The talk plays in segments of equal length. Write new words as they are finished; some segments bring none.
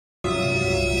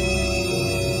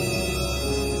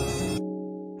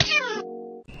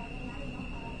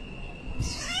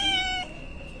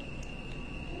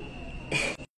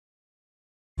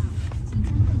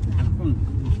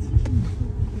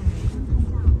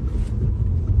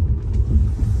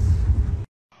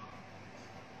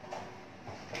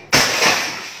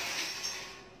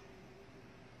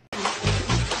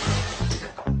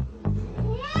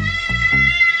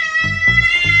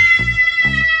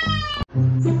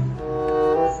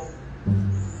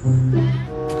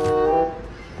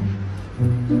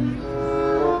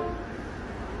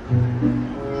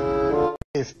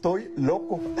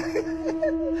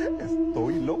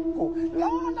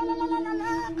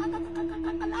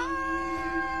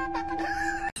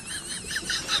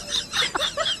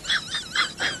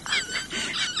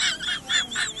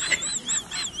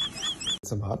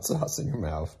some hot sauce in your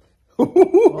mouth.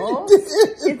 Oh,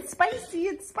 it's spicy,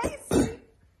 it's spicy.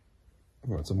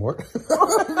 You want some more?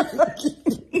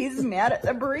 He's mad at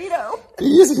the burrito.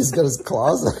 He's got his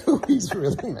claws out. He's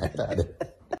really mad at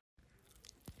it.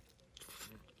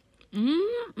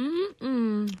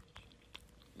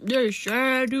 They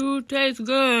sure do taste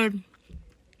good.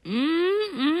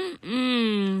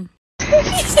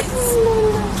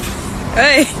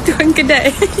 Hey, doing good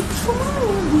day.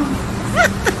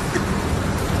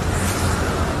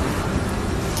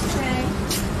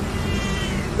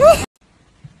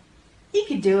 He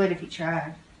could do it if he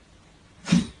tried.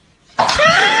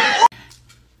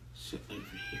 Sit over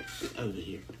here. Sit over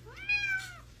here.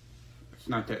 It's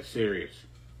not that serious.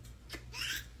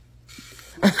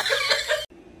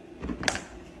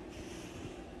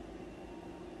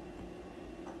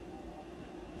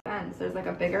 Ends. There's like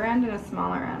a bigger end and a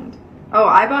smaller end. Oh,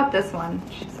 I bought this one.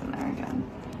 She's in there again.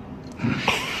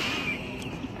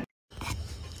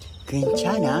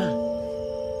 괜찮아.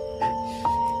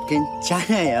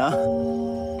 괜찮아요.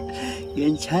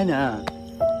 괜찮아.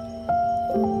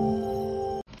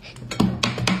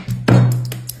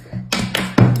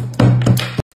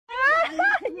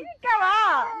 Come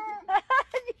on.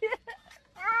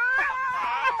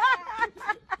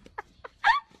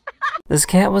 This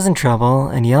cat was in trouble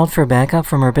and yelled for backup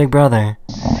from her big brother.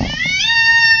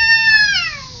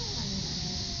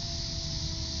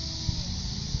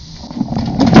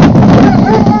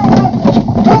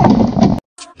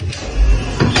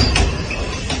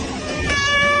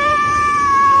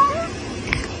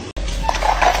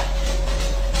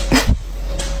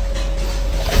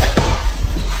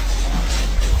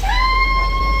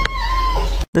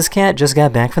 This cat just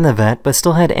got back from the vet, but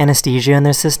still had anesthesia in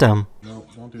their system. No,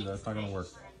 don't do that. It's not gonna work.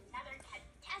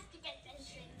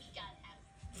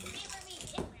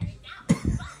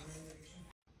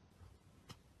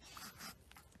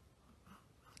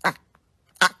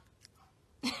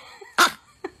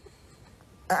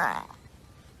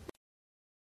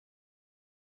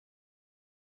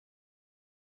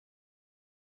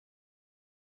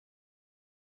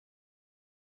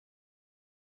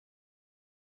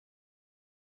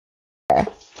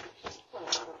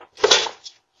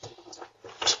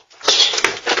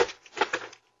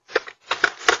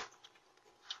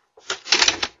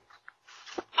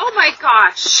 Oh my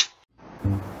gosh!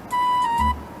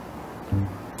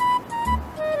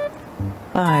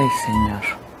 Ay, señor.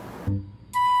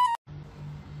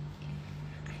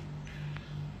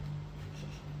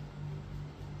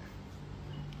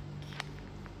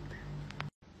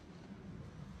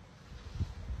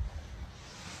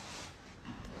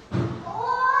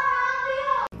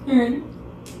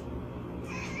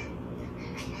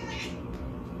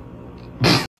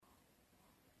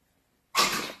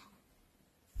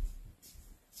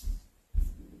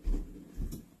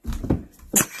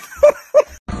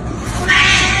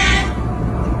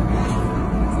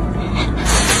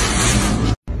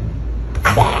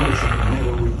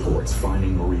 Meta reports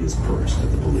finding Maria's purse to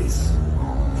the police.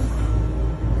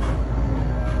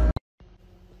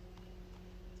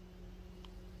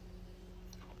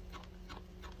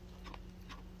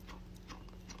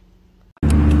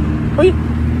 ¡Ay!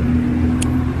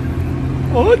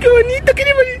 ¡Oh, qué bonito! ¡Qué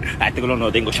bonito! Ah, este color no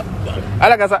lo tengo yo. ¡A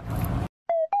la casa!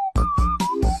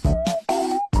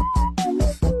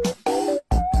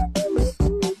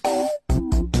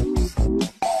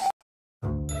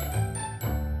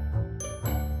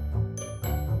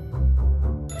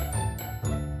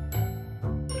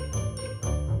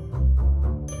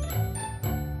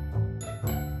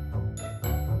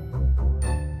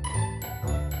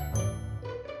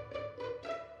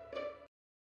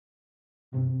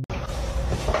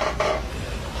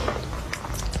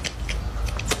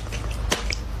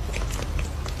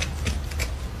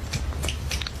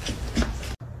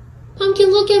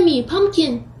 Pumpkin, look at me.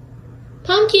 Pumpkin.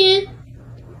 Pumpkin.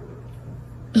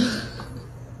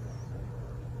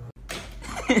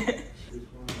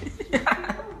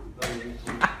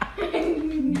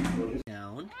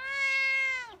 Down.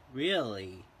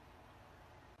 Really?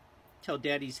 Till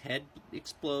Daddy's head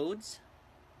explodes?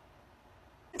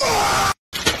 Why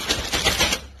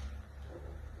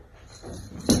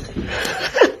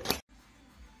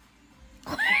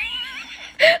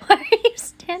are you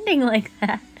standing like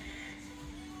that?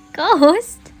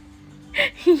 Ghost?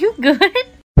 You good?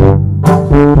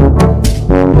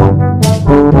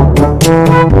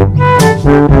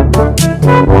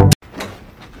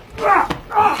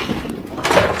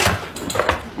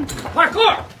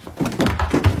 Parkour!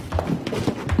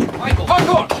 Michael,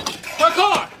 parkour!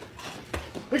 Parkour!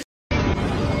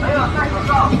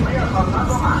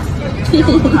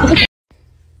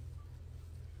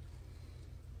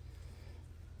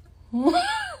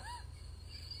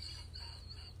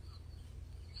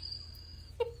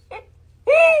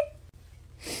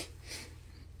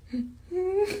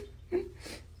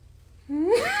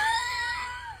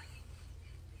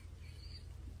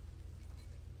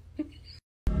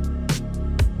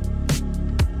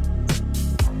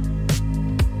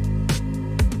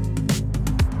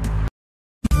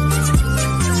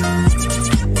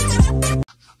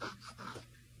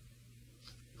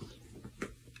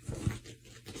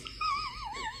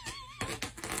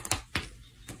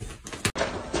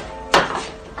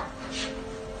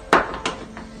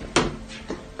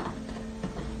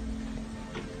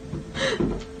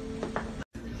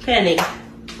 Penny,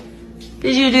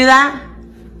 did you do that?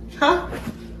 Huh?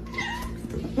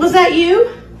 Was that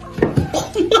you?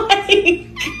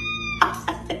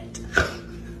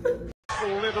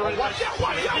 Oh my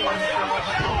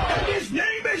God. His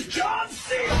name is John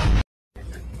C.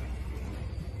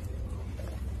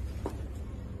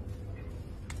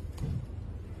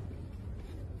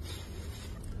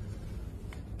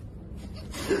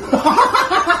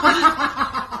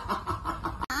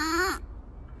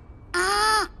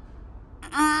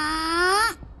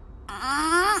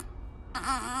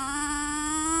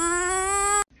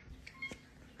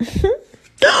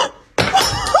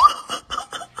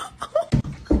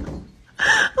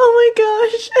 Oh my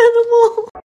gosh, animal.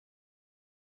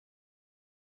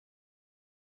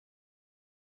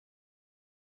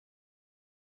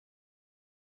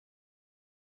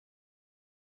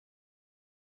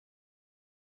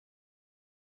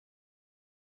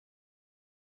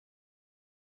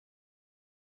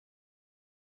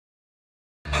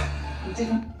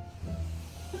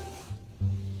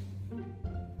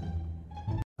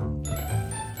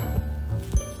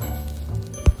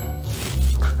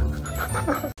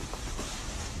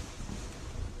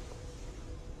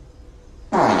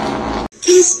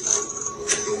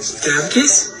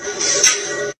 Kiss.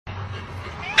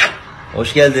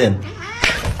 Hoş geldin.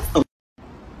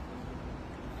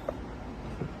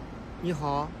 你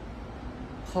好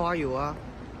，How are you?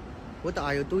 What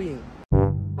are you doing?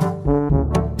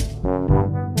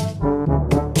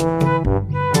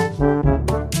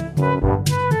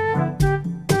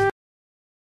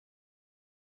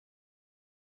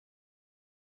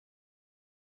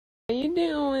 What are you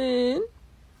doing?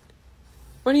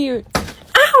 What are you?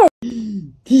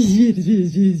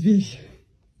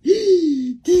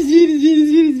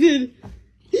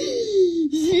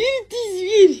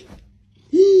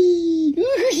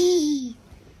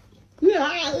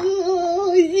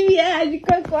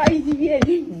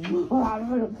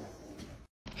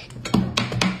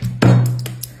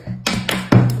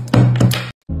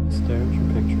 Stare at your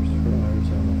pictures for hours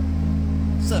on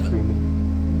end. 7. Dreaming,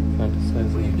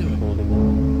 fantasizing, holding on,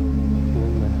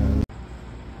 feeling my hand.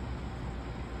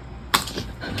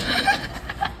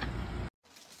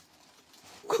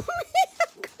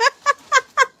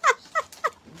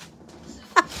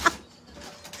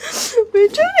 왜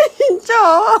저래 진짜.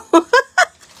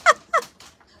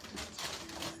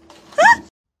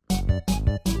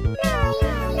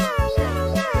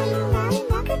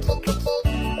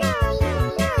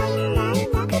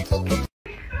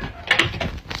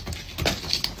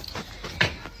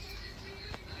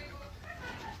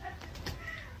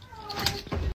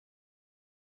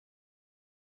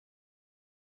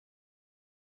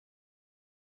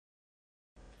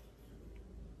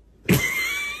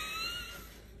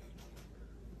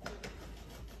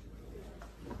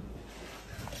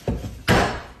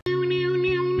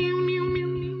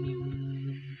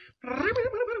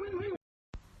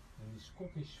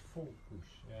 Scottish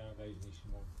folkbush. Ja, dat is niet zo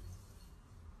mooi.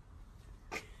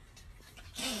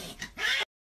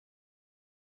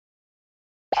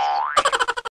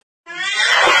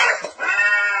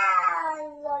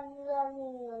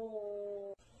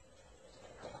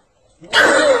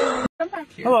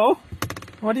 Hello.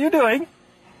 What are you doing?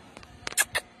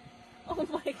 Oh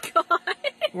my god.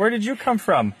 Where did you come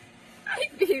from? Hi,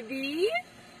 baby.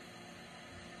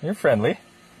 You're friendly.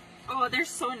 Oh, they're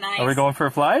so nice. Are we going for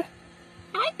a fly?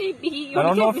 Hi, baby. You I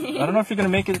don't know. give me? I don't know if you're gonna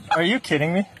make it. Are you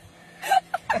kidding me?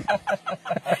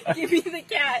 Give me the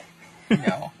cat.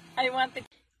 No. I want the.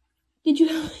 Did you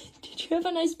have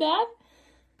a nice bath?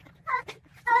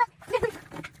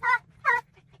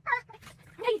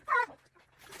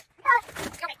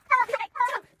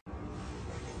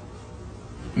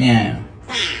 Meow.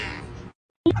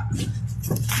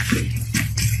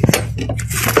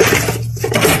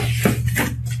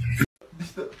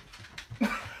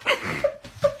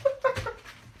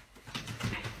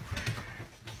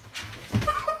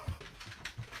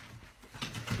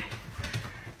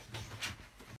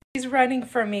 She's running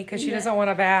from me because she doesn't want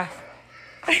a bath.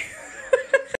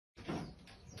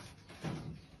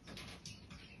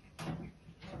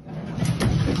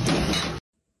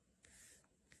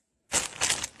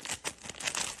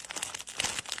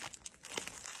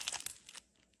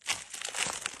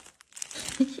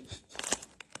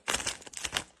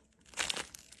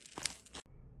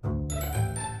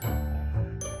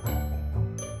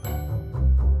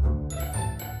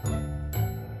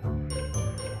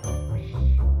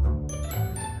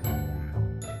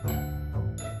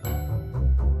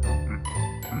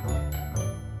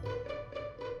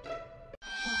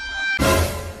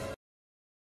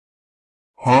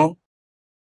 Huh?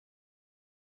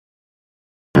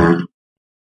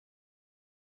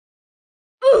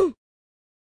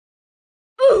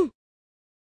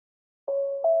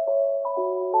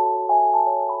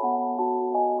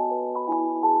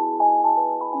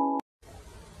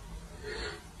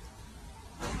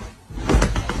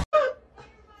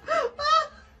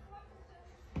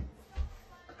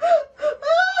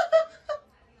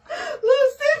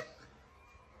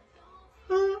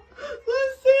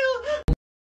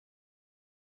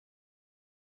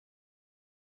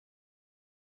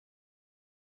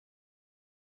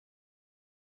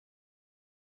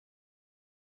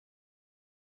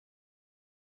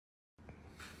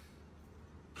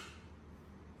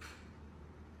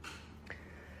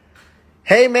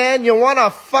 Hey man, you wanna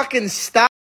fucking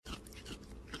stop?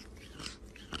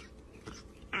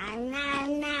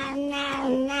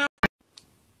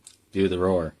 Do the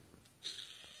roar.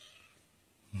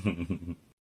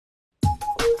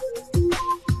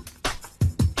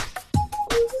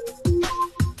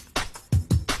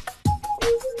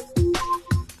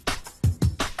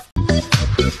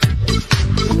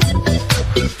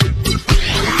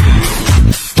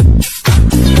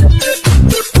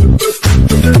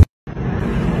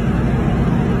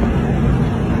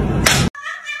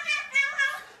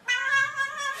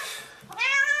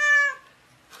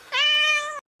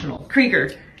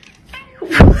 Krieger.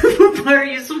 Why are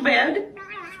you so mad?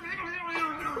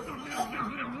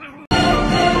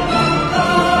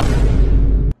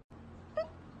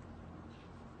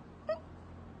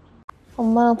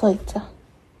 엄마랑 더 있자.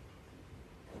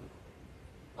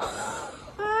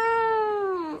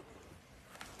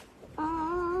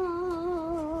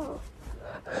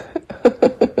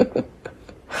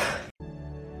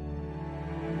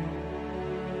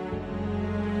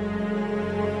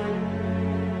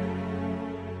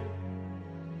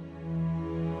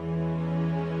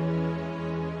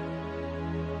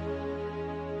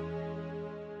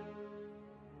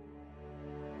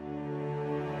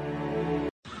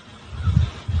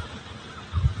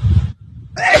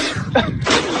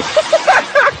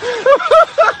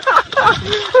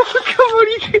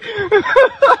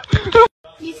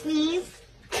 You sneeze,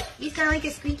 you sound like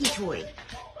a squeaky toy.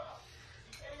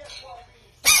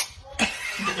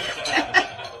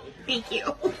 Thank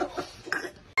you.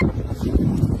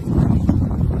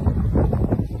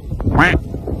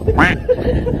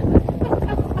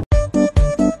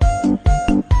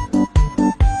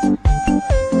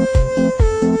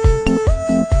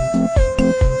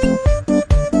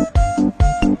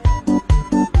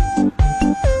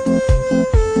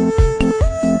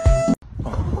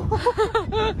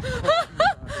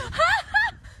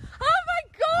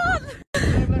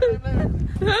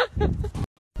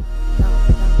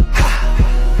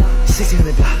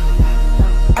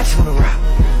 I just wanna rock.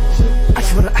 I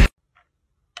just wanna.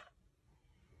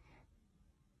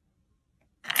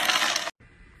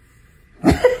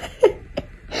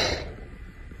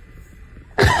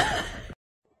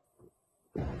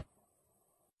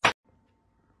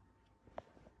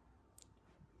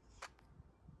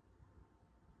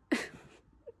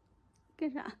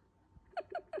干啥？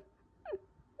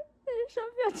这是什么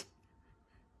表情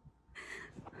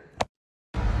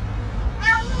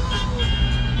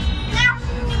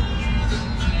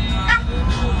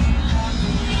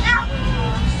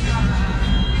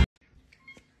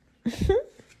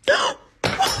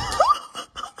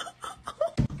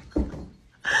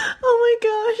？Oh my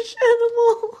gosh,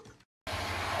 animal.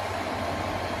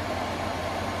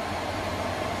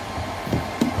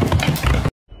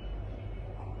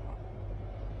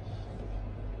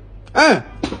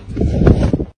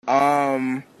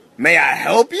 May I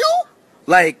help you?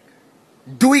 Like,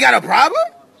 do we got a problem?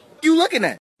 You looking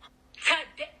at?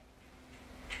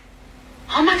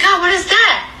 Oh my god, what is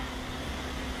that?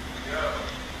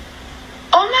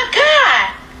 Oh my god!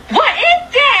 What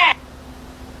is that?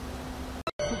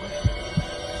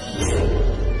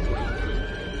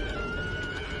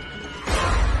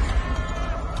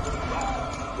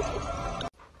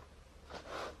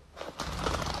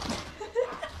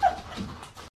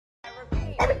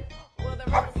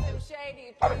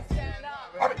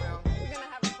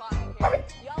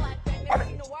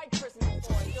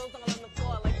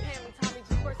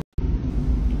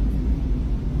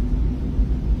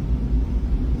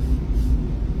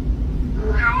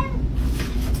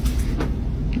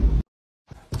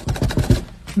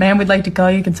 Ma'am, we'd like to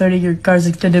call you concerning your car's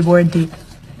extended warranty.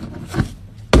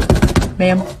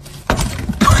 Ma'am.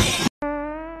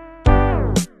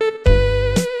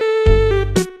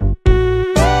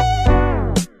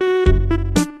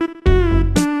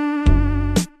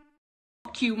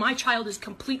 You, my child is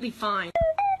completely fine.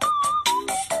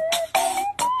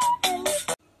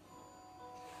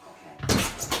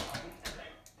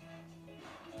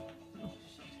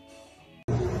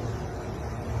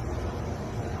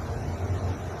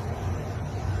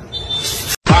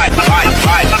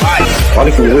 Why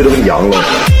the fuck we don't young了？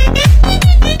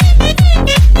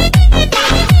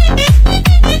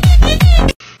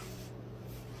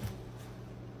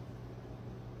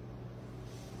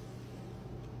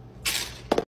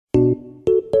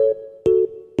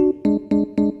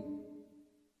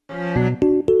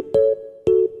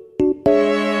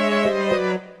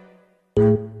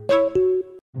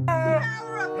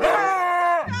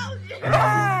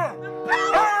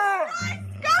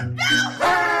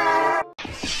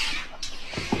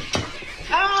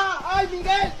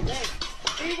 Miguel!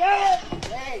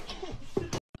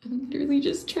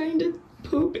 just trying to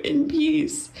poop in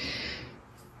peace.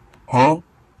 Huh?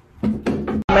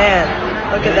 Man,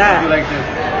 look at that. Like this.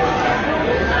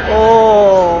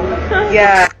 Oh,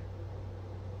 yeah.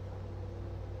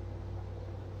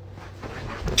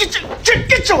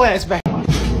 Get your ass back.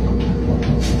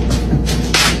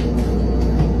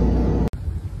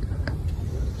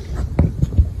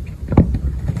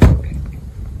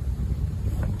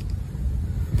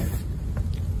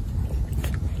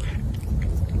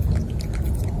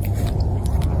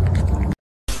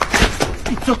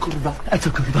 Co kurwa? A co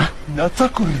kurwa? No co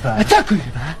kurwa? A co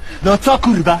kurwa? No co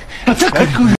kurwa? A co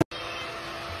kurwa?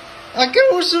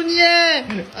 Akeuszu,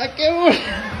 nie! Akeusz!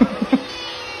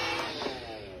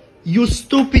 You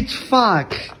stupid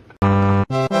fuck!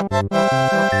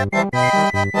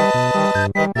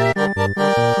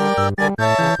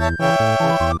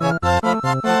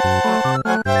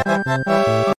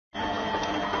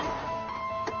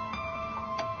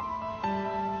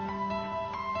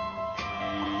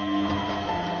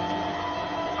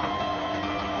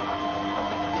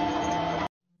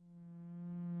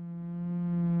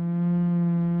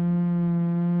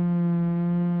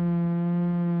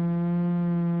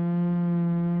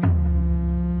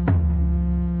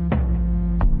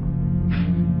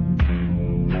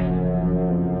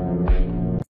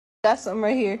 Got some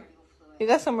right here. You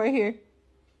got some right here.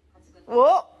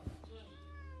 Whoa.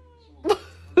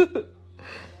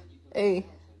 Hey,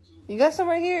 you got some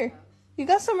right here. You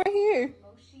got some right here.